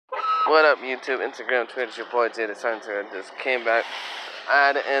What up, YouTube, Instagram, Twitter, your boy Jay the Center. I just came back. I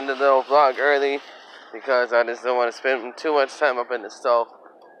had to end the little vlog early because I just don't want to spend too much time up in the stove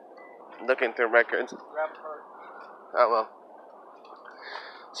looking through records. Oh well.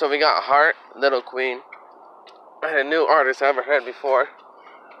 So we got Heart, Little Queen. I had a new artist I haven't heard before,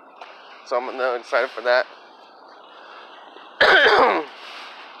 so I'm really excited for that.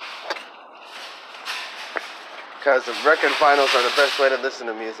 Because the record finals are the best way to listen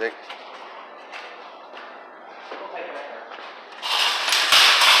to music.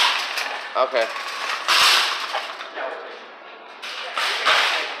 Okay.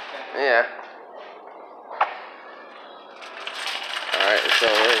 Yeah. Alright, so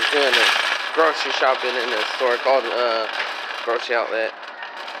we're doing a grocery shopping in a store called Grocery Outlet.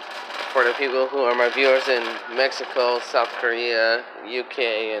 For the people who are my viewers in Mexico, South Korea, UK,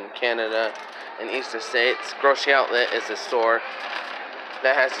 and Canada, and Eastern States, Grocery Outlet is a store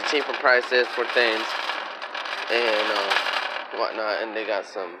that has the cheaper prices for things and whatnot, and they got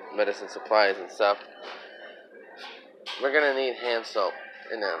some medicine supplies and stuff. We're gonna need hand soap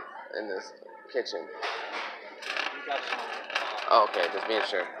in this kitchen. Oh, okay, just being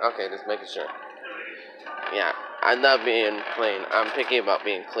sure. Okay, just making sure. Yeah, I love being clean. I'm picky about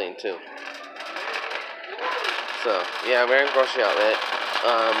being clean too. So yeah, we're in Grocery Outlet.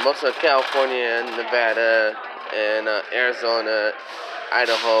 Most of California, Nevada, and Arizona,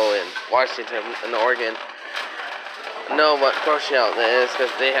 Idaho, and Washington, and Oregon know what Grocery Outlet is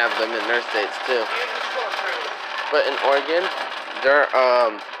because they have them in their states too. But in Oregon, their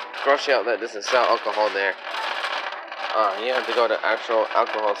Grocery Outlet doesn't sell alcohol there. You have to go to actual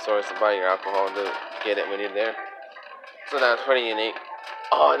alcohol stores to buy your alcohol to get it when you're there. So that's pretty unique.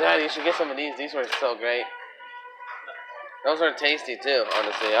 Oh, Dad, you should get some of these. These were so great. Those were tasty too,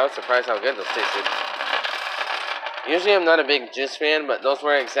 honestly. I was surprised how good those tasted. Usually I'm not a big juice fan, but those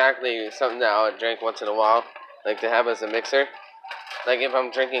were exactly something that I would drink once in a while. Like to have as a mixer. Like if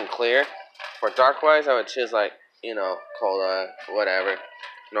I'm drinking clear, for dark wise, I would choose like, you know, cola, whatever,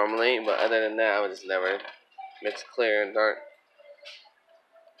 normally. But other than that, I would just never mix clear and dark.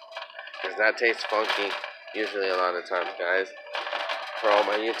 Because that tastes funky, usually a lot of times, guys. For all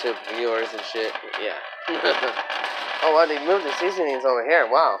my YouTube viewers and shit, yeah. Oh, wow, they moved the seasonings over here.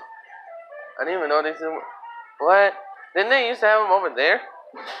 Wow. I didn't even know they did. What? Didn't they used to have them over there?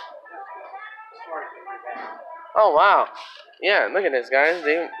 Oh, wow. Yeah, look at this, guys.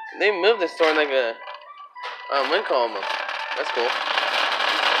 They moved the store like a Wincoma. That's cool.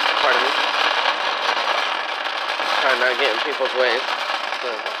 Pardon me. Trying not to get in people's ways. So,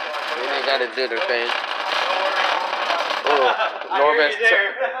 they gotta do their thing. Oh,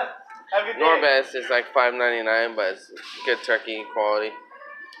 Norbest is like $5.99, but it's good turkey quality.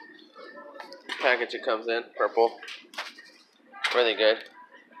 Package it comes in, purple. Really good.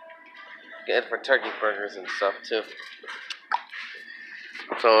 Good for turkey burgers and stuff too.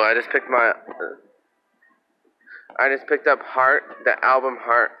 So I just picked up Heart, the album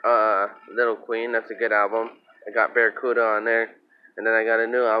Heart, Little Queen. That's a good album. I got Barracuda on there, and then I got a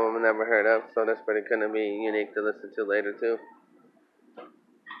new album I never heard of. So that's pretty gonna be unique to listen to later too.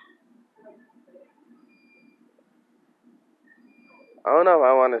 I don't know if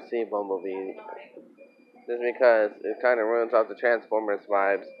I want to see Bumblebee, just because it kind of ruins off the Transformers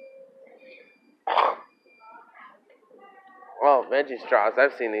vibes. Oh, veggie straws.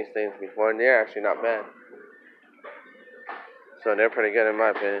 I've seen these things before, and they're actually not bad. So they're pretty good in my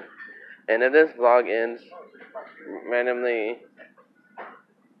opinion. And if this vlog ends randomly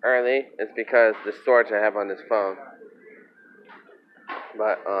early, it's because the storage I have on this phone.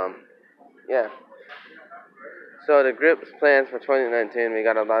 But, yeah. So the group's plans for 2019, we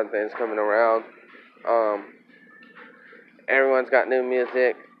got a lot of things coming around. Everyone's got new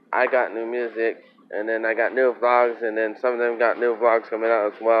music. I got new music. And then I got new vlogs, and then some of them got new vlogs coming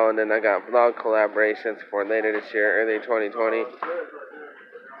out as well. And then I got vlog collaborations for later this year, early 2020.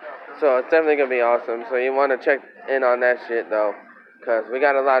 So it's definitely going to be awesome. So you want to check in on that shit, though. Because we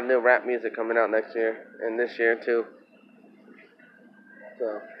got a lot of new rap music coming out next year, and this year, too.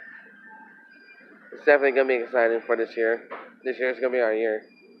 So it's definitely going to be exciting for this year. This year's going to be our year.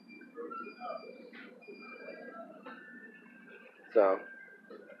 So,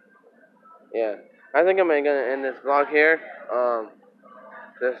 yeah. I think I'm going to end this vlog here.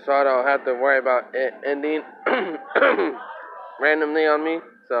 Just so I don't have to worry about it ending randomly on me.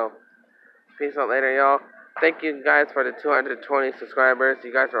 So, peace out later, y'all. Thank you guys for the 220 subscribers.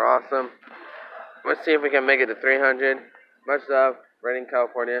 You guys are awesome. Let's see if we can make it to 300. Much love. Redding,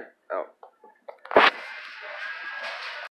 California.